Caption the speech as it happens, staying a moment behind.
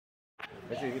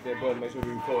Make sure you hit that button, make sure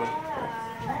we record.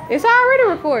 It's already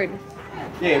recording.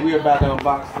 Yeah, we about to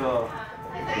unbox the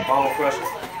bone crusher.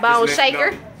 Bone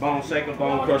shaker. Bone shaker,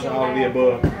 bone crusher, all of the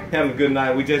above. Having a good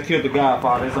night. We just killed the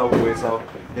Godfather. It's over with, so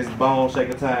it's bone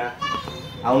shaker time.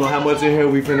 I don't know how much in here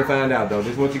we finna find out though.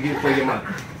 This is what you get for your money.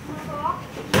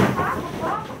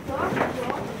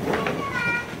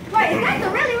 Wait, is that the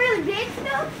really big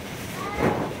stuff?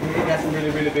 It got some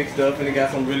really big stuff, and it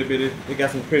got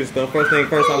some pretty stuff. First thing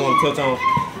first, I want to touch on.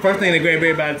 First thing that grabbed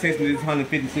everybody's attention is this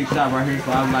 156 shot right here.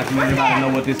 So I would like to let everybody know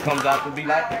what this comes out to be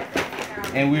like.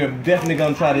 And we are definitely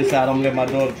gonna try this out. I'm gonna let my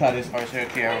daughter try this first here.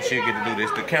 Karen, she'll get to do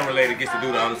this. The camera lady gets to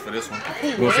do the honors for this one.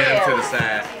 We'll set them to the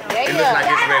side. It looks like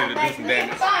it's ready to do some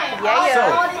damage. So,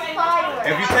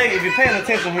 if you're paying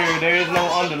attention here, there is no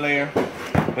underlayer.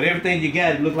 But everything you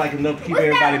got, it looks like enough to keep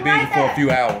everybody busy for a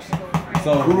few hours.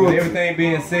 So with everything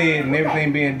being said and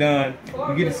everything being done,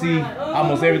 you get to see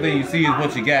almost everything you see is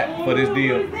what you got for this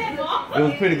deal. It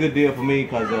was a pretty good deal for me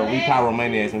because we power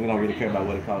maniacs and we don't really care about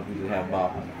what it costs. We just have a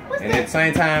ball. And at the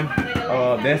same time,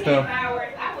 that stuff,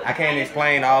 I can't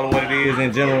explain all of what it is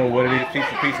in general, what it is, piece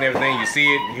to piece and everything. You see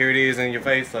it, here it is in your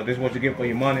face. So this is what you get for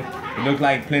your money. It looks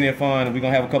like plenty of fun, and we're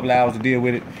going to have a couple of hours to deal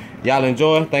with it. Y'all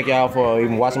enjoy. Thank y'all for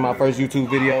even watching my first YouTube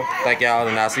video. Thank y'all,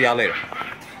 and I'll see y'all later.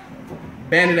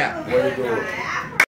 Band it out.